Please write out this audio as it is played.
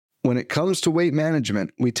When it comes to weight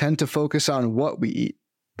management, we tend to focus on what we eat,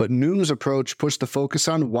 but Noom's approach puts the focus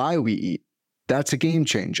on why we eat. That's a game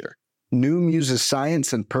changer. Noom uses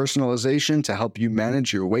science and personalization to help you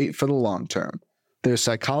manage your weight for the long term. Their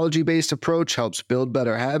psychology-based approach helps build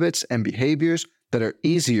better habits and behaviors that are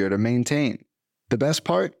easier to maintain. The best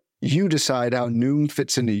part? You decide how Noom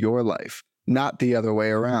fits into your life, not the other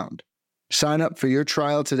way around. Sign up for your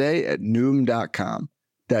trial today at Noom.com.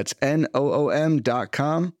 That's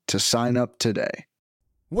Noom.com to sign up today.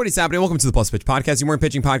 What is happening? Welcome to the Plus Pitch Podcast, your morning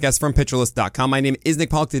pitching podcast from PitcherList.com. My name is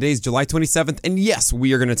Nick Polk. Today is July 27th, and yes,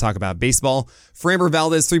 we are going to talk about baseball. Framber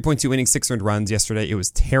Valdez, 3.2 innings, 6 earned runs yesterday. It was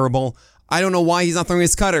terrible. I don't know why he's not throwing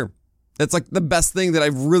his cutter. That's like the best thing that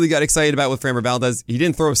I've really got excited about with Framber Valdez. He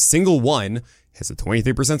didn't throw a single one. Has a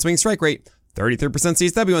 23% swing strike rate, 33%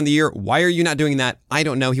 CSW on the year. Why are you not doing that? I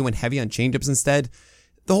don't know. He went heavy on changeups instead.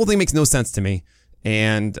 The whole thing makes no sense to me,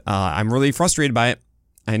 and I'm really frustrated by it.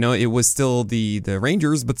 I know it was still the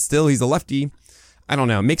Rangers, but still he's a lefty. I don't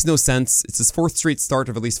know. It makes no sense. It's his 4th straight start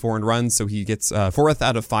of at least 4 earned runs, so he gets 4th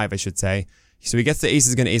out of 5, I should say. So he gets the ace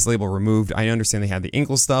is going to ace label removed. I understand they had the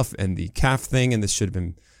ankle stuff and the calf thing, and this should have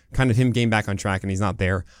been kind of him getting back on track, and he's not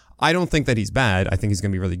there. I don't think that he's bad. I think he's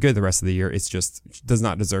going to be really good the rest of the year. It's just does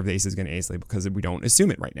not deserve the ace is going to ace label because we don't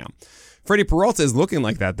assume it right now. Freddie Peralta is looking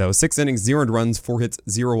like that, though. 6 innings, 0 earned runs, 4 hits,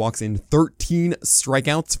 0 walks in 13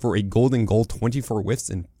 strikeouts for a golden goal, 24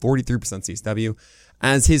 whiffs, and 43% CSW,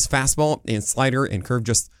 as his fastball and slider and curve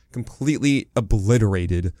just completely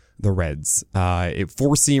obliterated the Reds.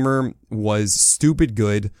 Four-seamer was stupid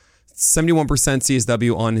good, 71%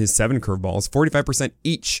 CSW on his 7 curveballs, 45%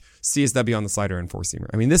 each CSW on the slider and four-seamer.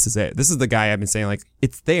 I mean, this is it. This is the guy I've been saying, like,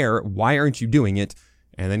 it's there. Why aren't you doing it?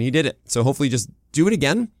 And then he did it. So hopefully just do it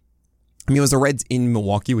again. I mean, it was the Reds in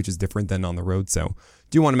Milwaukee, which is different than on the road. So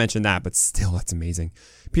do want to mention that, but still, that's amazing.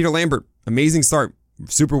 Peter Lambert, amazing start.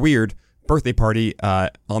 Super weird. Birthday party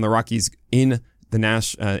on the Rockies in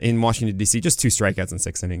in Washington, D.C. Just 2 strikeouts in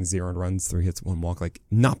 6 innings, 0 earned runs, 3 hits, 1 walk. Like,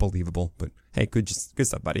 not believable, but hey, good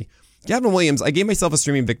stuff, buddy. Gavin Williams, I gave myself a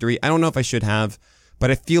streaming victory. I don't know if I should have,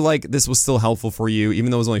 but I feel like this was still helpful for you,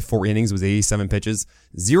 even though it was only 4 innings, it was 87 pitches.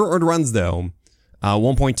 0 earned runs, though.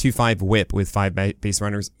 1.25 whip with 5 base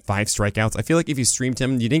runners, 5 strikeouts. I feel like if you streamed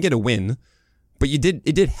him, you didn't get a win, but it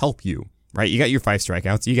did help you, right? You got your 5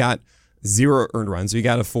 strikeouts. You got 0 earned runs. So you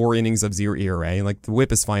got a 4 innings of 0 ERA. Like, the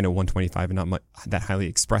whip is fine at 125 and not much, that highly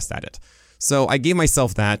expressed at it. So I gave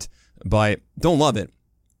myself that, but don't love it.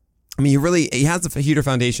 I mean, he has the heater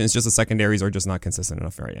foundation. It's just the secondaries are just not consistent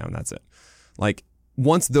enough right now, and that's it. Like,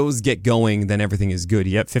 once those get going, then everything is good.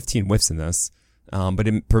 He had 15 whiffs in this. But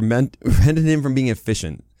it prevented him from being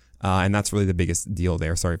efficient. And that's really the biggest deal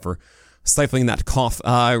there. Sorry for stifling that cough.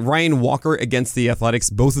 Ryan Walker against the Athletics.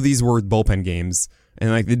 Both of these were bullpen games. And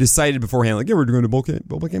like they decided beforehand, like, yeah, we're doing a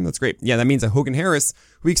bullpen game. That's great. Yeah, that means that Hogan Harris,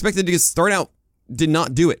 who we expected to start out, did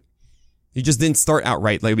not do it. He just didn't start out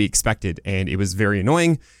right like we expected. And it was very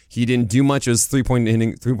annoying. He didn't do much. It was 3.1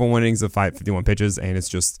 innings of 51 pitches. And it's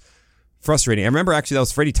just frustrating. I remember actually that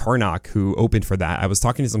was Freddie Tarnock who opened for that. I was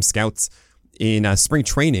talking to some scouts in spring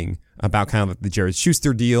training about kind of the Jared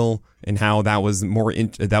Schuster deal and how that was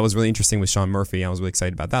that was really interesting with Sean Murphy. I was really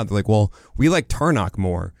excited about that. They're like, well, we like Tarnock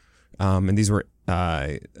more. And these were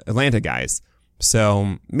Atlanta guys.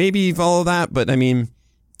 So maybe follow that. But I mean,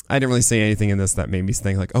 I didn't really say anything in this that made me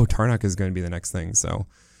think like, oh, Tarnock is going to be the next thing. So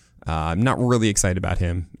I'm not really excited about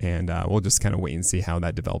him. And we'll just kind of wait and see how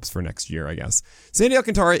that develops for next year, I guess. Sandy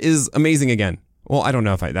Alcantara is amazing again. Well, I don't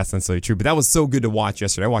know if that's necessarily true, but that was so good to watch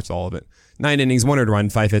yesterday. I watched all of it. 9 innings, 1 earned run,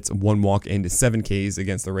 5 hits, 1 walk, and 7 Ks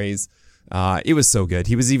against the Rays. It was so good.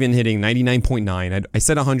 He was even hitting 99.9. I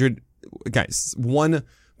said 100. Guys,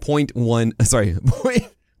 1.1, sorry,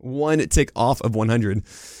 0.1 tick off of 100.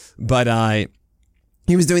 But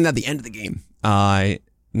he was doing that at the end of the game.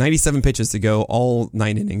 97 pitches to go, all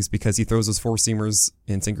 9 innings, because he throws those 4-seamers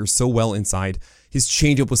and sinkers so well inside. His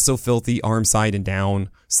changeup was so filthy, arm side and down.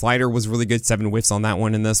 Slider was really good, 7 whiffs on that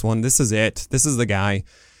one and this one. This is it. This is the guy.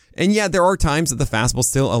 And yeah, there are times that the fastball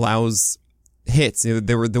still allows hits.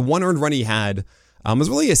 There were the 1 earned run he had was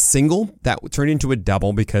really a single that turned into a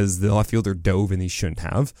double because the left fielder dove and he shouldn't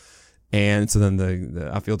have. And so then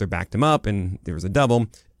the outfielder backed him up and there was a double.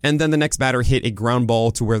 And then the next batter hit a ground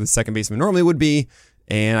ball to where the second baseman normally would be.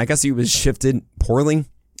 And I guess he was shifted poorly,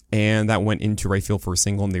 and that went into right field for a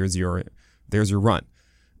single, and there's your run.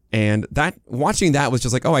 And that watching that was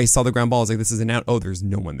just like, oh, I saw the ground ball. I was like, this is an out. Oh, there's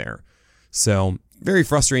no one there. So very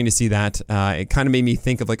frustrating to see that. It kind of made me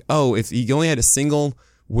think of like, oh, if he only had a single,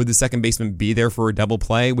 would the second baseman be there for a double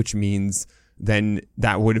play? Which means then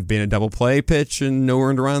that would have been a double play pitch and no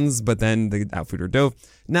earned runs, but then the outfielder dove.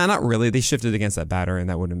 Nah, not really. They shifted against that batter, and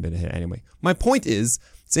that wouldn't have been a hit anyway. My point is,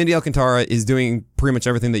 Sandy Alcantara is doing pretty much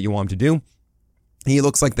everything that you want him to do. He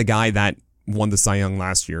looks like the guy that won the Cy Young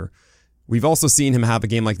last year. We've also seen him have a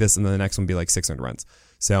game like this, and then the next one be like 600 runs.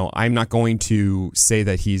 So I'm not going to say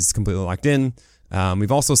that he's completely locked in.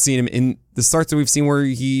 We've also seen him in the starts that we've seen where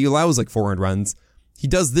he allows like 400 runs. He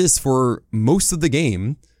does this for most of the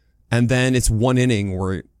game, and then it's one inning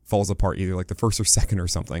where it falls apart, either like the first or second or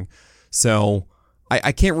something. So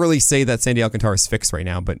I can't really say that Sandy Alcantara is fixed right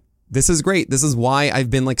now, but this is great. This is why I've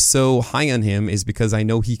been like so high on him, is because I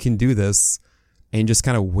know he can do this and just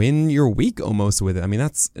kind of win your week almost with it. I mean,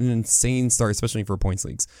 that's an insane start, especially for points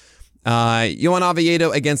leagues. Yohan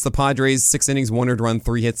Oviedo against the Padres, 6 innings, 1 earned run,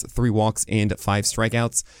 3 hits, 3 walks, and 5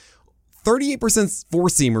 strikeouts. 38%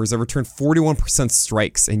 four-seamers have returned 41%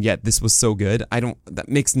 strikes, and yet this was so good. That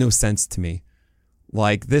makes no sense to me.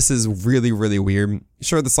 Like, this is really, really weird.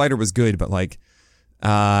 Sure, the slider was good, but like,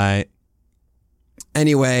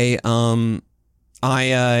 anyway, I'm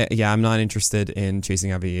not interested in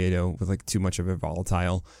chasing Oviedo with like too much of a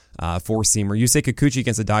volatile four-seamer. Yusei Kikuchi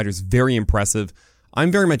against the Dodgers, very impressive. I'm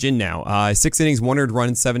very much in now. 6 innings, 1 earned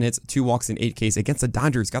run, 7 hits, 2 walks, and 8 Ks against the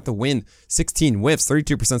Dodgers. Got the win. 16 whiffs,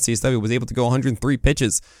 32% CSW. Was able to go 103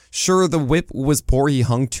 pitches. Sure, the whip was poor. He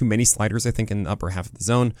hung too many sliders, I think, in the upper half of the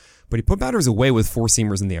zone. But he put batters away with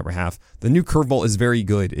 4-seamers in the upper half. The new curveball is very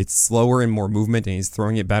good. It's slower and more movement, and he's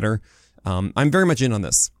throwing it better. I'm very much in on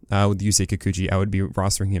this with Yusei Kikuchi. I would be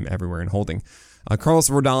rostering him everywhere and holding. Carlos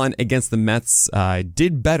Rodon against the Mets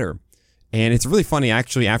did better. And it's really funny,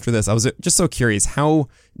 actually, after this, I was just so curious. How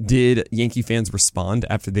did Yankee fans respond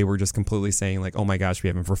after they were just completely saying, like, oh my gosh, we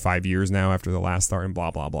have him for 5 years now after the last start and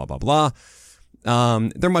blah, blah, blah, blah, blah.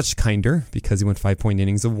 They're much kinder because he went 5-point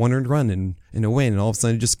innings of 1 earned run in a win, and all of a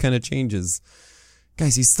sudden it just kind of changes.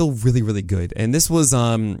 Guys, he's still really, really good. And this was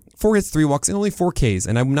 4 hits, 3 walks, and only 4 Ks.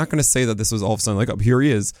 And I'm not going to say that this was all of a sudden like, oh, here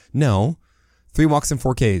he is. No, 3 walks and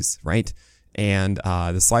 4 Ks, right? And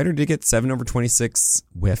the slider did get 7/26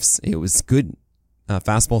 whiffs. It was good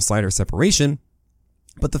fastball slider separation,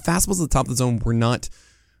 but the fastballs at the top of the zone were not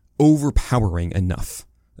overpowering enough.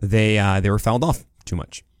 They were fouled off too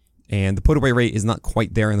much, and the put away rate is not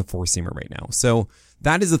quite there in the 4-seamer right now. So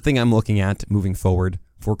that is the thing I'm looking at moving forward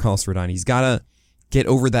for Carlos Rodon. He's got to get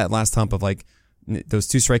over that last hump of like those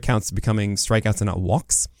 2 strike counts becoming strikeouts and not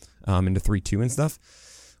walks into 3-2 and stuff,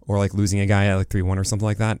 or like losing a guy at like 3-1 or something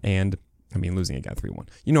like that. And I mean, losing a guy 3-1.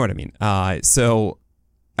 You know what I mean? So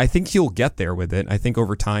I think he'll get there with it. I think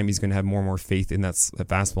over time he's going to have more and more faith in that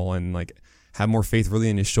fastball and like have more faith really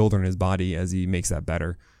in his shoulder and his body as he makes that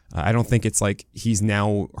better. I don't think it's like he's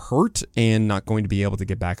now hurt and not going to be able to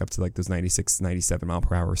get back up to like those 96, 97 mile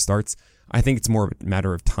per hour starts. I think it's more of a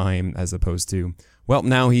matter of time as opposed to, well,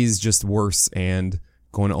 now he's just worse and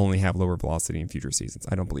going to only have lower velocity in future seasons.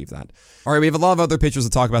 I don't believe that. All right, we have a lot of other pitchers to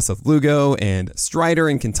talk about. Seth Lugo and Strider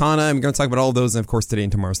and Quintana. I'm going to talk about all of those and, of course, today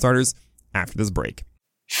and tomorrow's starters after this break.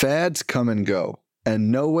 Fads come and go,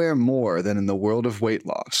 and nowhere more than in the world of weight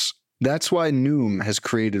loss. That's why Noom has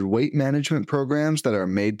created weight management programs that are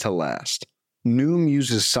made to last. Noom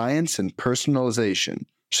uses science and personalization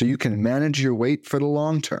so you can manage your weight for the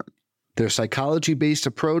long term. Their psychology-based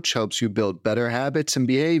approach helps you build better habits and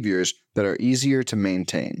behaviors that are easier to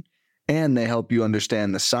maintain. And they help you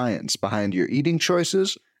understand the science behind your eating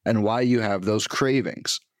choices and why you have those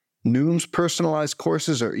cravings. Noom's personalized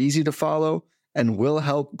courses are easy to follow and will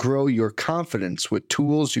help grow your confidence with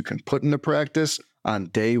tools you can put into practice on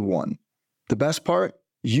day one. The best part?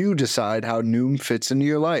 You decide how Noom fits into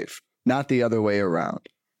your life, not the other way around.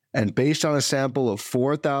 And based on a sample of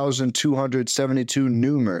 4,272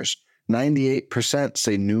 Noomers, 98%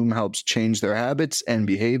 say Noom helps change their habits and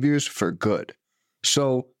behaviors for good.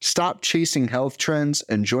 So stop chasing health trends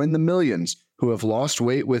and join the millions who have lost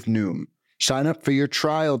weight with Noom. Sign up for your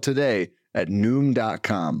trial today at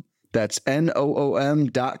Noom.com. That's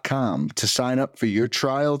Noom.com to sign up for your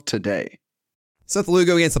trial today. Seth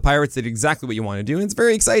Lugo against the Pirates did exactly what you want to do, and it's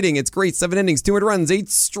very exciting. It's great. 7 innings, 200 runs, 8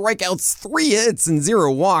 strikeouts, 3 hits, and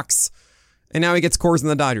 0 walks. And now he gets Coors in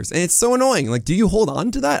the Dodgers. And it's so annoying. Like, do you hold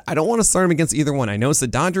on to that? I don't want to start him against either one. I know it's the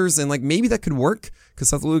Dodgers, and like maybe that could work because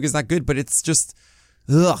Seth Lugo is that good, but it's just,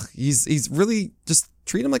 he's really just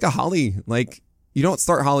treat him like a Holly. Like, you don't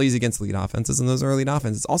start Hollies against lead offenses, and those are lead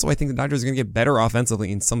offenses. Also, I think the Dodgers are going to get better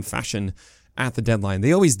offensively in some fashion at the deadline.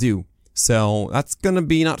 They always do. So that's going to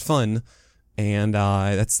be not fun. And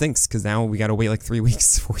that stinks because now we got to wait like 3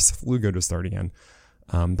 weeks for Seth Lugo to start again.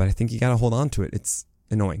 But I think you got to hold on to it. It's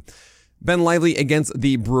annoying. Ben Lively against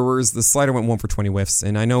the Brewers. The slider went 1 for 20 whiffs,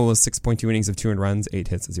 and I know it was 6.2 innings of 2 earned runs, 8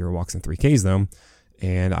 hits, 0 walks, and 3 Ks though.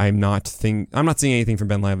 And I'm not seeing anything from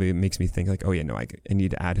Ben Lively that makes me think like, oh yeah, no, I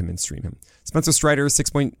need to add him and stream him. Spencer Strider,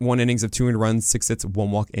 6.1 innings of 2 earned runs, 6 hits,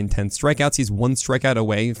 1 walk, and 10 strikeouts. He's 1 strikeout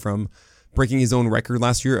away from breaking his own record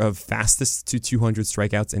last year of fastest to 200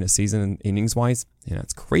 strikeouts in a season innings-wise. Yeah,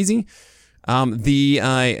 that's crazy.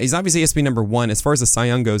 He's obviously SP number 1. As far as the Cy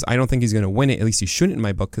Young goes, I don't think he's going to win it. At least he shouldn't in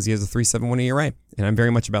my book because he has a 3.71 ERA. And I'm very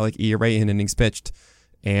much about like ERA in innings pitched.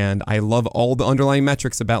 And I love all the underlying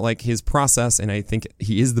metrics about like his process. And I think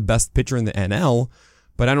he is the best pitcher in the NL.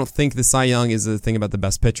 But I don't think the Cy Young is the thing about the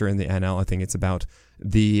best pitcher in the NL. I think it's about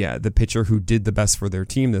the pitcher who did the best for their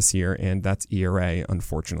team this year. And that's ERA,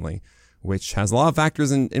 unfortunately, which has a lot of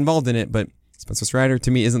factors involved in it. But Spencer Strider,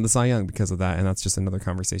 to me, isn't the Cy Young because of that, and that's just another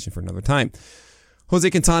conversation for another time. Jose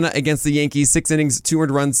Quintana against the Yankees, 6 innings, 2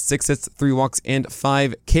 earned runs, 6 hits, 3 walks, and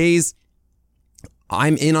 5 Ks.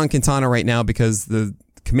 I'm in on Quintana right now because the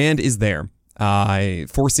command is there.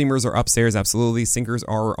 4-seamers are upstairs, absolutely. Sinkers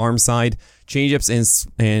are arm side. Changeups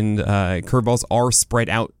and curveballs are spread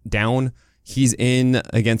out down. He's going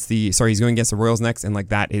against the Royals next, and like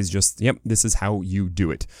that is just, yep, this is how you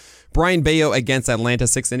do it. Brian Bayo against Atlanta,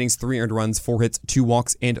 6 innings, 3 earned runs, 4 hits, 2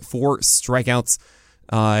 walks, and 4 strikeouts.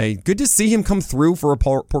 Good to see him come through for a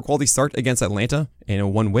poor quality start against Atlanta and a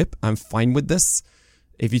 1 whip. I'm fine with this.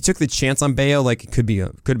 If you took the chance on Bayo, like it could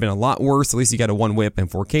have been a lot worse. At least you got a 1 whip and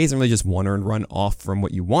 4 Ks and really just 1 earned run off from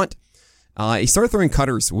what you want. He started throwing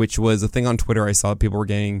cutters, which was a thing on Twitter. I saw people were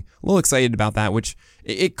getting a little excited about that, which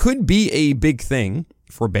it could be a big thing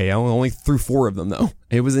for Bayo. Only threw 4 of them, though.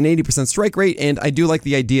 It was an 80% strike rate, and I do like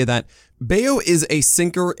the idea that Bayo is a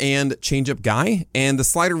sinker and changeup guy, and the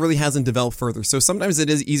slider really hasn't developed further. So sometimes it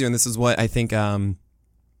is easier, and this is what I think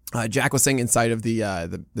Jack was saying inside of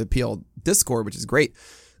the PL Discord, which is great,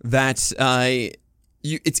 that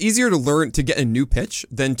it's easier to learn to get a new pitch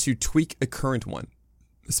than to tweak a current one,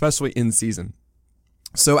 especially in season.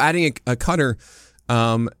 So adding a cutter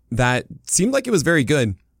that seemed like it was very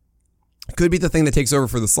good could be the thing that takes over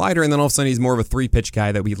for the slider, and then all of a sudden he's more of a 3-pitch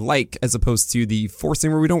guy that we like, as opposed to the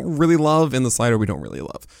 4-seamer we don't really love and the slider we don't really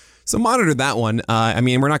love. So monitor that one.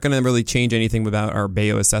 We're not going to really change anything without our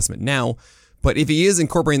Bayo assessment now, but if he is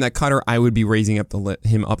incorporating that cutter, I would be raising up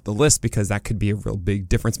him up the list because that could be a real big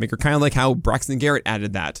difference maker, kind of like how Braxton Garrett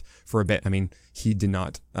added that for a bit. I mean, he did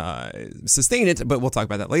not sustain it, but we'll talk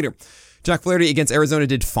about that later. Jack Flaherty against Arizona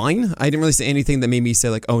did fine. I didn't really say anything that made me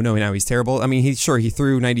say like, oh no, now he's terrible. I mean, he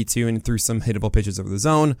threw 92 and threw some hittable pitches over the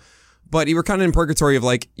zone, but you were kind of in purgatory of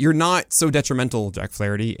like, you're not so detrimental, Jack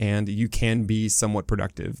Flaherty, and you can be somewhat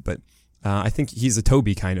productive. But I think he's a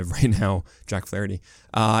Toby kind of right now, Jack Flaherty.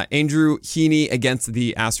 Andrew Heaney against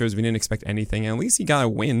the Astros. We didn't expect anything. At least he got a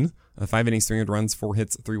win. 5 innings, 300 runs, 4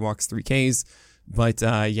 hits, 3 walks, 3 Ks. But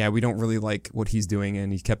we don't really like what he's doing,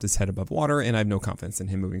 and he kept his head above water, and I have no confidence in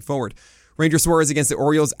him moving forward. Ranger Suarez against the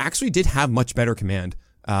Orioles actually did have much better command.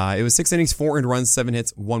 It was 6 innings, 4 earned runs, 7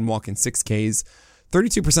 hits, 1 walk, and 6 Ks.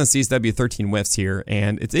 32% CSW, 13 whiffs here,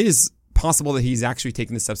 and it is possible that he's actually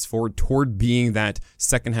taking the steps forward toward being that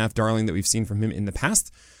second half darling that we've seen from him in the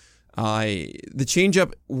past. The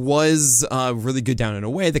changeup was really good down and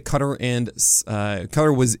away. The cutter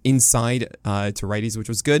was inside to righties, which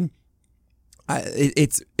was good.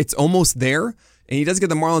 It's almost there, and he does get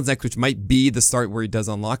the Marlins next, which might be the start where he does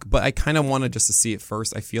unlock, but I kind of wanted just to see it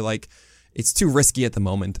first. I feel like it's too risky at the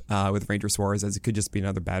moment with Ranger Suarez, as it could just be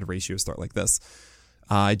another bad ratio start like this.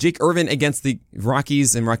 Jake Irvin against the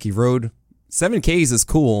Rockies in Rocky Road. 7 Ks is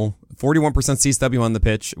cool. 41% CSW on the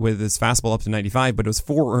pitch with his fastball up to 95, but it was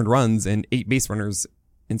 4 earned runs and 8 base runners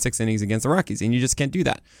in 6 innings against the Rockies, and you just can't do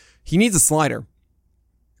that. He needs a slider.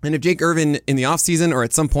 And if Jake Irvin in the offseason or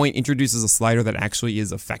at some point introduces a slider that actually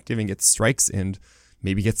is effective and gets strikes and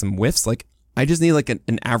maybe gets some whiffs, like I just need like an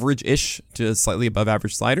average-ish to slightly above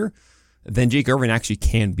average slider, then Jake Irvin actually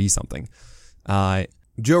can be something.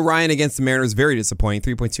 Joe Ryan against the Mariners, very disappointing.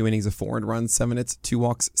 3.2 innings of 4 earned runs, 7 hits, 2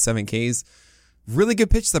 walks, 7 Ks. Really good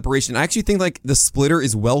pitch separation. I actually think like the splitter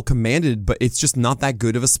is well commanded, but it's just not that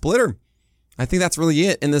good of a splitter. I think that's really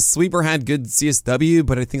it. And the sweeper had good CSW,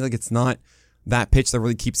 but I think like it's not that pitch that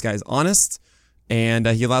really keeps guys honest. And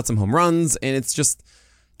he allowed some home runs, and it's just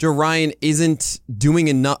Joe Ryan isn't doing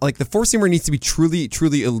enough. Like the 4-seamer needs to be truly,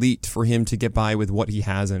 truly elite for him to get by with what he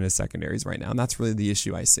has in his secondaries right now. And that's really the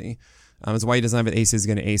issue I see. That's why he doesn't have an ace is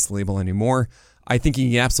going to ace label anymore. I think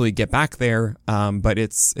he can absolutely get back there, but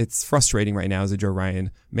it's frustrating right now as a Joe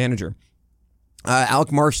Ryan manager.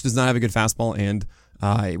 Alec Marsh does not have a good fastball, and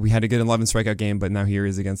we had a good 11 strikeout game, but now here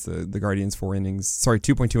he is against the Guardians,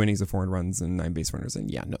 2.2 innings of 4 runs and 9 base runners,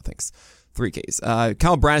 and yeah, no thanks. 3 Ks.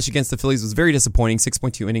 Kyle Bradish against the Phillies was very disappointing.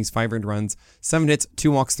 6.2 innings, 5 earned runs, 7 hits,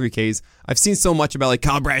 2 walks, 3 Ks. I've seen so much about like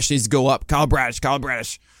Kyle Bradish needs to go up. Kyle Bradish.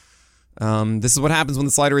 This is what happens when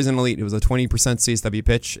the slider isn't elite. It was a 20% CSW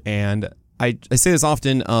pitch, and I say this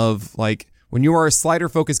often of like when you are a slider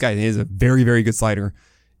focused guy, and it is a very, very good slider,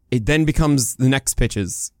 it then becomes the next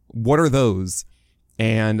pitches. What are those?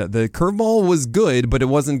 And the curveball was good, but it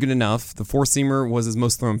wasn't good enough. The four-seamer was his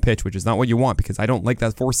most thrown pitch, which is not what you want because I don't like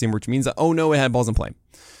that four-seamer, which means that, oh no, it had balls in play.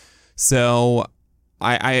 So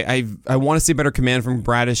I want to see better command from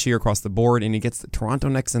Bradish here across the board, and he gets the Toronto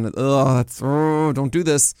next, and don't do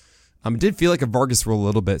this. It did feel like a Vargas rule a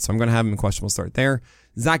little bit, so I'm going to have him in questionable start there.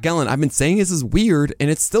 Zach Gallen, I've been saying this is weird, and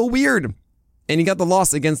it's still weird. And he got the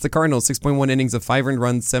loss against the Cardinals, 6.1 innings of 5 earned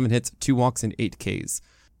runs, 7 hits, 2 walks, and 8 Ks.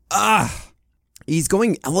 He's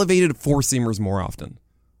going elevated four-seamers more often.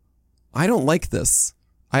 I don't like this.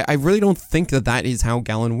 I really don't think that is how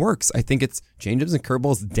Gallen works. I think it's changeups and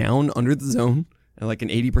curveballs down under the zone at like an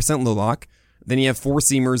 80% low lock. Then you have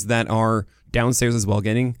four-seamers that are downstairs as well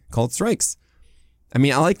getting called strikes. I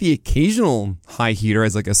mean, I like the occasional high heater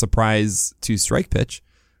as like a surprise 2-strike pitch,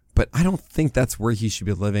 but I don't think that's where he should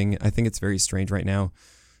be living. I think it's very strange right now.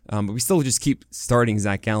 But we still just keep starting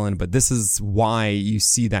Zach Gallen, but this is why you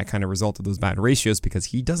see that kind of result of those bad ratios, because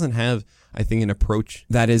he doesn't have, I think, an approach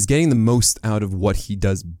that is getting the most out of what he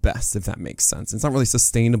does best, if that makes sense. It's not really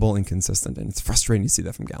sustainable and consistent, and it's frustrating to see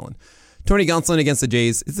that from Gallen. Tony Gonsolin against the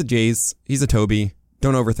Jays. It's the Jays. He's a Toby.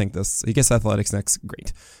 Don't overthink this. He gets athletics next.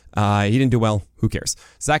 Great. He didn't do well. Who cares?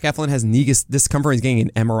 Zach Eflin has knee discomfort. He's getting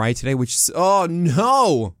an MRI today, which, oh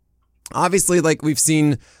no! Obviously, like, we've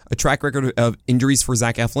seen a track record of injuries for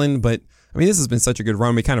Zach Eflin, but I mean, this has been such a good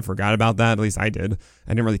run. We kind of forgot about that. At least I did. I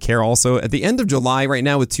didn't really care also. At the end of July right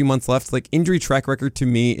now with 2 months left, like, injury track record to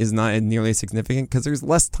me is not nearly as significant because there's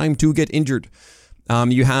less time to get injured.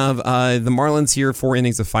 You have the Marlins here, 4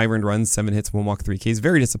 innings of 5 earned runs, 7 hits, 1 walk, 3 Ks.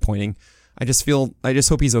 Very disappointing. I just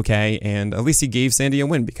hope he's okay, and at least he gave Sandy a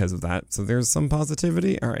win because of that. So there's some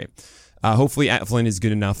positivity. All right. Hopefully Eflin is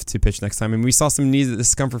good enough to pitch next time. And we saw some knee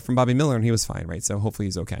discomfort from Bobby Miller, and he was fine, right? So hopefully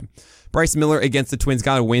he's okay. Bryce Miller against the Twins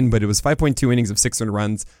got a win, but it was 5.2 innings of 6 earned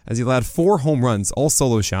runs as he allowed 4 home runs, all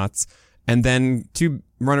solo shots, and then 2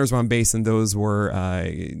 runners were on base, and those were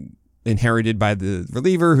inherited by the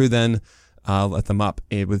reliever, who then let them up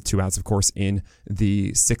with 2 outs, of course, in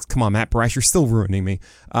the 6th. Come on, Matt Brash, you're still ruining me.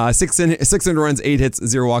 6 earned runs, 8 hits,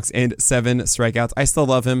 0 walks, and 7 strikeouts. I still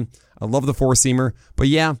love him. I love the four-seamer, but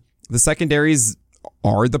yeah, the secondaries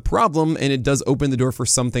are the problem, and it does open the door for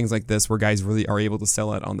some things like this where guys really are able to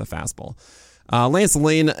sell it on the fastball. Lance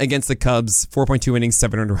Lane against the Cubs, 4.2 innings,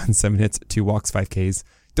 7 earned runs, 7 hits, 2 walks, 5 Ks.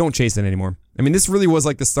 Don't chase it anymore. I mean, this really was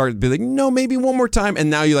like the start. Be like, no, maybe one more time, and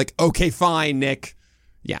now you're like, okay, fine, Nick.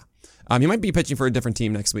 Yeah. He might be pitching for a different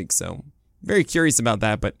team next week, so very curious about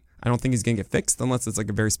that, but I don't think he's going to get fixed unless it's like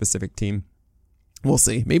a very specific team. We'll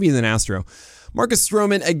see. Maybe he's an Astro. Marcus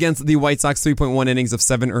Stroman against the White Sox, 3.1 innings of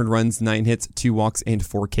 7 earned runs, 9 hits, 2 walks, and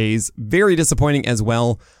 4 Ks. Very disappointing as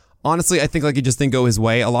well. Honestly, I think like it just didn't go his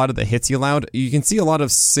way. A lot of the hits he allowed, you can see a lot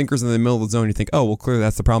of sinkers in the middle of the zone. You think, oh, well, clearly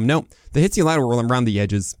that's the problem. No, the hits he allowed were around the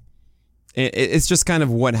edges. It's just kind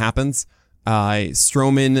of what happens.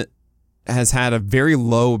 Stroman has had a very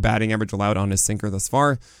low batting average allowed on his sinker thus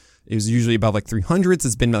far. It was usually about like 300s.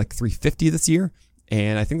 It's been like 350 this year.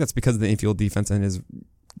 And I think that's because of the infield defense and his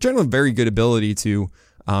generally very good ability to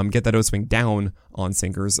get that O-swing down on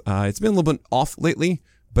sinkers. It's been a little bit off lately,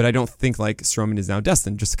 but I don't think like Stroman is now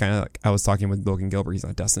destined. Just kind of like I was talking with Logan Gilbert, he's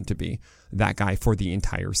not destined to be that guy for the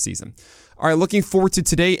entire season. All right, looking forward to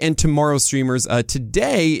today and tomorrow's streamers.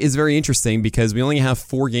 Today is very interesting because we only have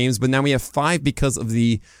 4 games, but now we have 5 because of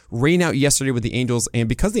the rain out yesterday with the Angels. And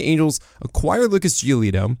because the Angels acquired Lucas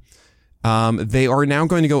Giolito, they are now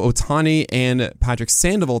going to go Ohtani and Patrick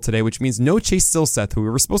Sandoval today, which means no Chase Stillseth, who we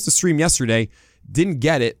were supposed to stream yesterday, didn't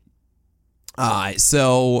get it.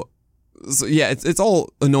 So yeah, it's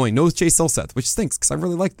all annoying. No Chase Stillseth, which stinks because I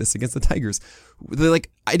really like this against the Tigers. They're like,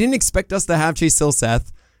 I didn't expect us to have Chase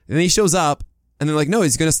Stillseth, and then he shows up, and they're like, no,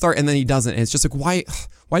 he's going to start, and then he doesn't. And it's just like,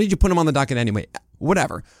 why did you put him on the docket anyway?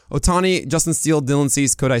 Whatever. Ohtani, Justin Steele, Dylan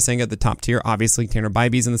Cease, Kodai Senga at the top tier. Obviously, Tanner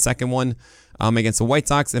Bybee's in the second one against the White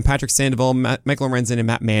Sox. And Patrick Sandoval, Michael Lorenzen, and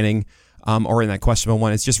Matt Manning are in that questionable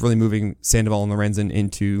one. It's just really moving Sandoval and Lorenzen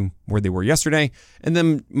into where they were yesterday. And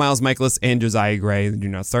then Miles Michaelis and Josiah Gray do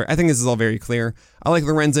not start. I think this is all very clear. I like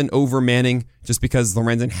Lorenzen over Manning just because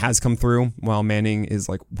Lorenzen has come through while Manning is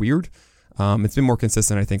like weird. It's been more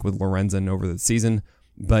consistent, I think, with Lorenzen over the season.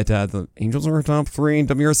 But the Angels are a top 3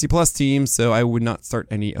 WRC plus team, so I would not start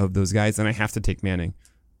any of those guys. And I have to take Manning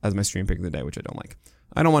as my stream pick of the day, which I don't like.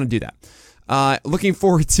 I don't want to do that. Looking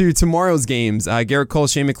forward to tomorrow's games. Garrett Cole,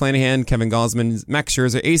 Shane McClanahan, Kevin Gausman, Max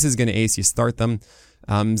Scherzer. Ace is going to ace. You start them.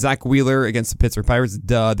 Zach Wheeler against the Pittsburgh Pirates.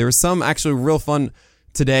 There was some actually real fun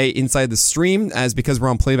today inside the stream, as because we're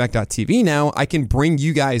on playback.tv now, I can bring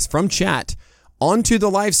you guys from chat onto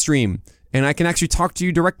the live stream, and I can actually talk to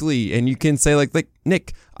you directly, and you can say like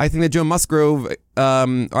Nick, I think that Joe Musgrove,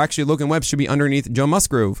 or actually Logan Webb should be underneath Joe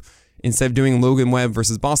Musgrove instead of doing Logan Webb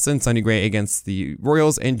versus Boston, Sonny Gray against the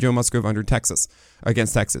Royals, and Joe Musgrove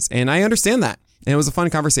against Texas. And I understand that. And it was a fun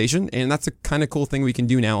conversation, and that's a kind of cool thing we can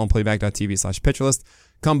do now on playback.tv/pitcherlist.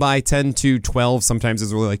 Come by 10 to 12, sometimes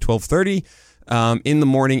it's really like 12:30 in the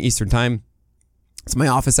morning Eastern time. It's my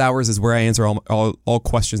office hours is where I answer all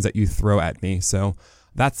questions that you throw at me. So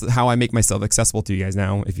that's how I make myself accessible to you guys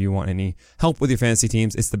now. If you want any help with your fantasy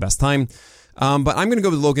teams, it's the best time. But I'm going to go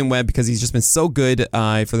with Logan Webb because he's just been so good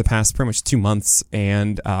for the past pretty much 2 months.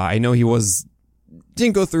 And I know he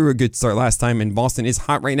didn't go through a good start last time, and Boston is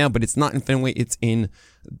hot right now, but it's not in Fenway, it's in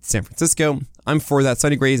San Francisco. I'm for that.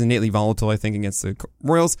 Sonny Gray is innately volatile, I think, against the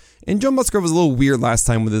Royals. And Joe Musgrove was a little weird last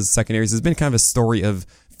time with his secondaries. It's been kind of a story of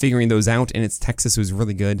figuring those out, and it's Texas who's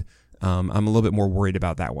really good. I'm a little bit more worried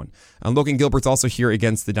about that one. Logan Gilbert's also here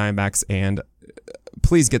against the Diamondbacks, and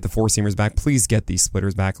please get the four-seamers back. Please get these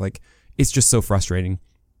splitters back. Like, it's just so frustrating.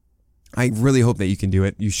 I really hope that you can do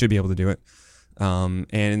it. You should be able to do it.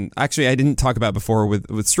 And actually, I didn't talk about before with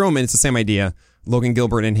Stroman. It's the same idea. Logan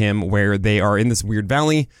Gilbert and him, where they are in this weird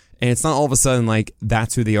valley, and it's not all of a sudden like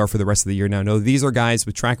that's who they are for the rest of the year. Now, no, these are guys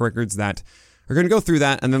with track records that are going to go through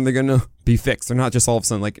that, and then they're going to be fixed. They're not just all of a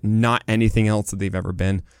sudden like not anything else that they've ever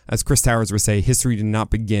been. As Chris Towers would say, history did not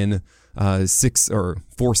begin 6 or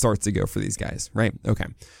 4 starts ago for these guys, right? Okay.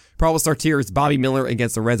 Probable start here is Bobby Miller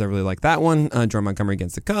against the Reds. I really like that one. Jordan Montgomery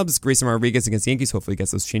against the Cubs. Grayson Rodriguez against the Yankees. Hopefully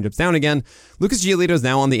gets those changeups down again. Lucas Giolito is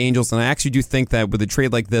now on the Angels, and I actually do think that with a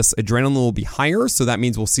trade like this, adrenaline will be higher, so that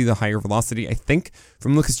means we'll see the higher velocity, I think,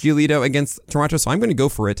 from Lucas Giolito against Toronto, so I'm going to go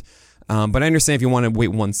for it. But I understand if you want to wait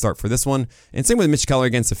one start for this one. And same with Mitch Keller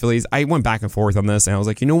against the Phillies. I went back and forth on this, and I was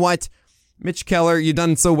like, you know what? Mitch Keller, you've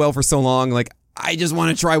done so well for so long. Like, I just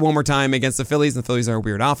want to try one more time against the Phillies. The Phillies are a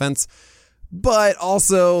weird offense. But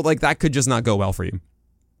also, like, that could just not go well for you.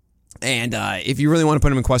 And if you really want to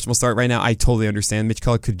put him in questionable start right now, I totally understand. Mitch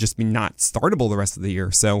Keller could just be not startable the rest of the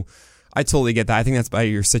year. So I totally get that. I think that's by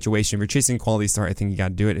your situation. If you're chasing a quality start, I think you got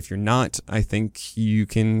to do it. If you're not, I think you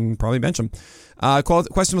can probably bench him.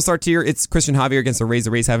 Questionable start tier, it's Christian Javier against the Rays.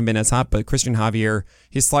 The Rays haven't been as hot, but Christian Javier,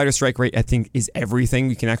 his slider strike rate, I think, is everything.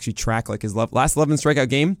 You can actually track like his last 11 strikeout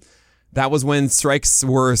game. That was when strikes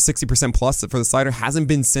were 60% plus for the slider. Hasn't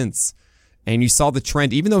been since. And you saw the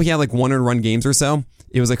trend, even though he had like 1 run games or so,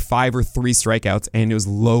 it was like 5 or 3 strikeouts, and it was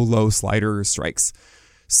low slider strikes.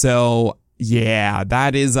 So yeah,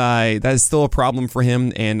 that is still a problem for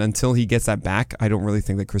him. And until he gets that back, I don't really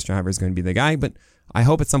think that Christian Javier is going to be the guy. But I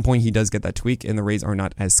hope at some point he does get that tweak, and the Rays are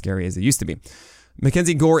not as scary as they used to be.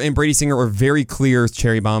 Mackenzie Gore and Brady Singer are very clear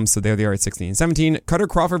cherry bombs, so there they are at 16 and 17. Cutter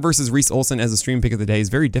Crawford versus Reese Olson as a stream pick of the day is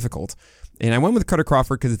very difficult. And I went with Cutter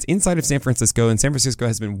Crawford because it's inside of San Francisco, and San Francisco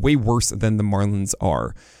has been way worse than the Marlins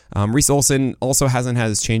are. Reese Olson also hasn't had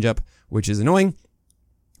his changeup, which is annoying.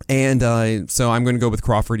 And so I'm going to go with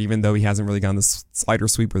Crawford, even though he hasn't really gotten the slider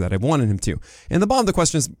sweeper that I wanted him to. And the bottom of the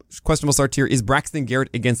questionable start tier is Braxton Garrett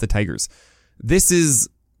against the Tigers. This is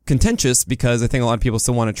contentious because I think a lot of people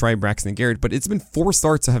still want to try Braxton Garrett, but it's been 4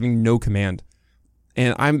 starts of having no command.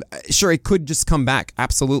 And I'm sure it could just come back.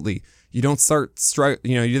 Absolutely. You don't start,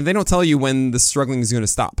 they don't tell you when the struggling is going to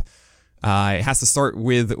stop. It has to start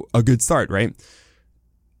with a good start, right?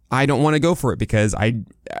 I don't want to go for it because I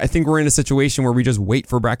think we're in a situation where we just wait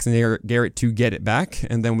for Braxton Garrett to get it back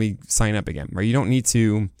and then we sign up again, right? You don't need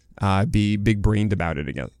to be big-brained about it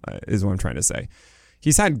again, is what I'm trying to say.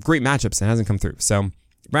 He's had great matchups and hasn't come through. So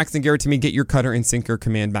Braxton Garrett, to me, get your cutter and sinker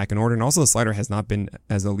command back in order. And also the slider has not been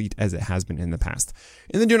as elite as it has been in the past.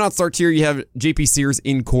 In the do not start tier, you have JP Sears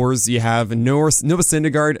in cores. You have Noah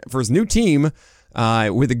Syndergaard for his new team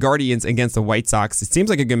with the Guardians against the White Sox. It seems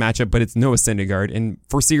like a good matchup, but it's Noah Syndergaard. And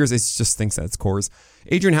for Sears, it just thinks that it's cores.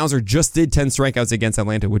 Adrian Hauser just did 10 strikeouts against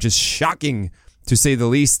Atlanta, which is shocking to say the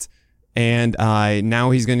least. And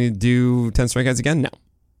now he's going to do 10 strikeouts again? No,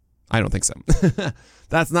 I don't think so.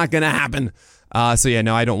 That's not going to happen. So yeah,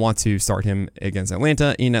 no, I don't want to start him against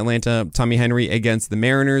Atlanta. In Atlanta, Tommy Henry against the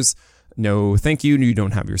Mariners. No, thank you. You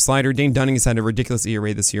don't have your slider. Dane Dunning has had a ridiculous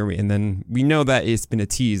ERA this year, and then we know that it's been a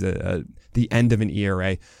tease, the end of an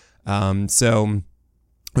ERA.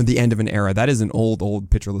 Or the end of an era. That is an old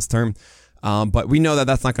pitcherless term. But we know that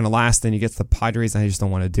that's not going to last, and he gets the Padres, and I just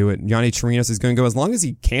don't want to do it. Yanni Chirinos is going to go as long as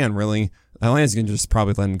he can, really. Atlanta's going to just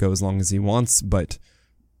probably let him go as long as he wants, but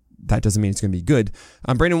that doesn't mean it's going to be good.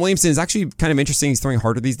 Brandon Williamson is actually kind of interesting. He's throwing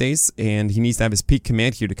harder these days, and he needs to have his peak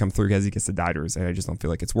command here to come through as he gets the Dodgers. I just don't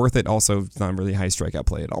feel like it's worth it. Also, it's not really a high strikeout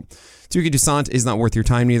play at all. Touki Toussaint is not worth your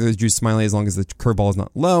time. Neither is Juice Smiley as long as the curveball is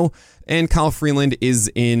not low. And Kyle Freeland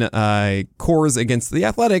is in cores against the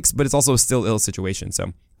Athletics, but it's also a still ill situation.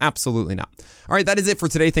 So absolutely not. All right, that is it for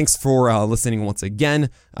today. Thanks for listening once again.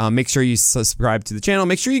 Make sure you subscribe to the channel.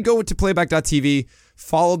 Make sure you go to playback.tv.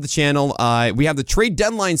 Follow the channel. We have the trade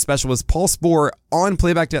deadline special with Paul Sporer on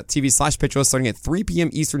playback.tv/pitcherlist starting at 3 p.m.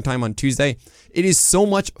 Eastern time on Tuesday. It is so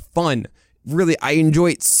much fun. Really, I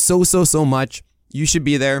enjoy it so much. You should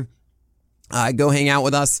be there. Go hang out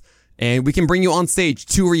with us, and we can bring you on stage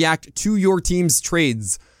to react to your team's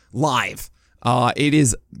trades live. It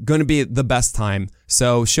is going to be the best time.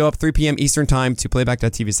 So show up 3 p.m. Eastern time to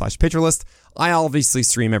playback.tv/pitcherlist. I obviously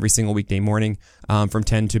stream every single weekday morning from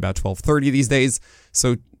 10 to about 12:30 these days.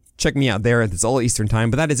 So check me out there. It's all Eastern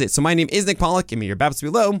time. But that is it. So my name is Nick Pollock. Give me your BAPS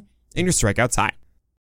below and your strikeouts high.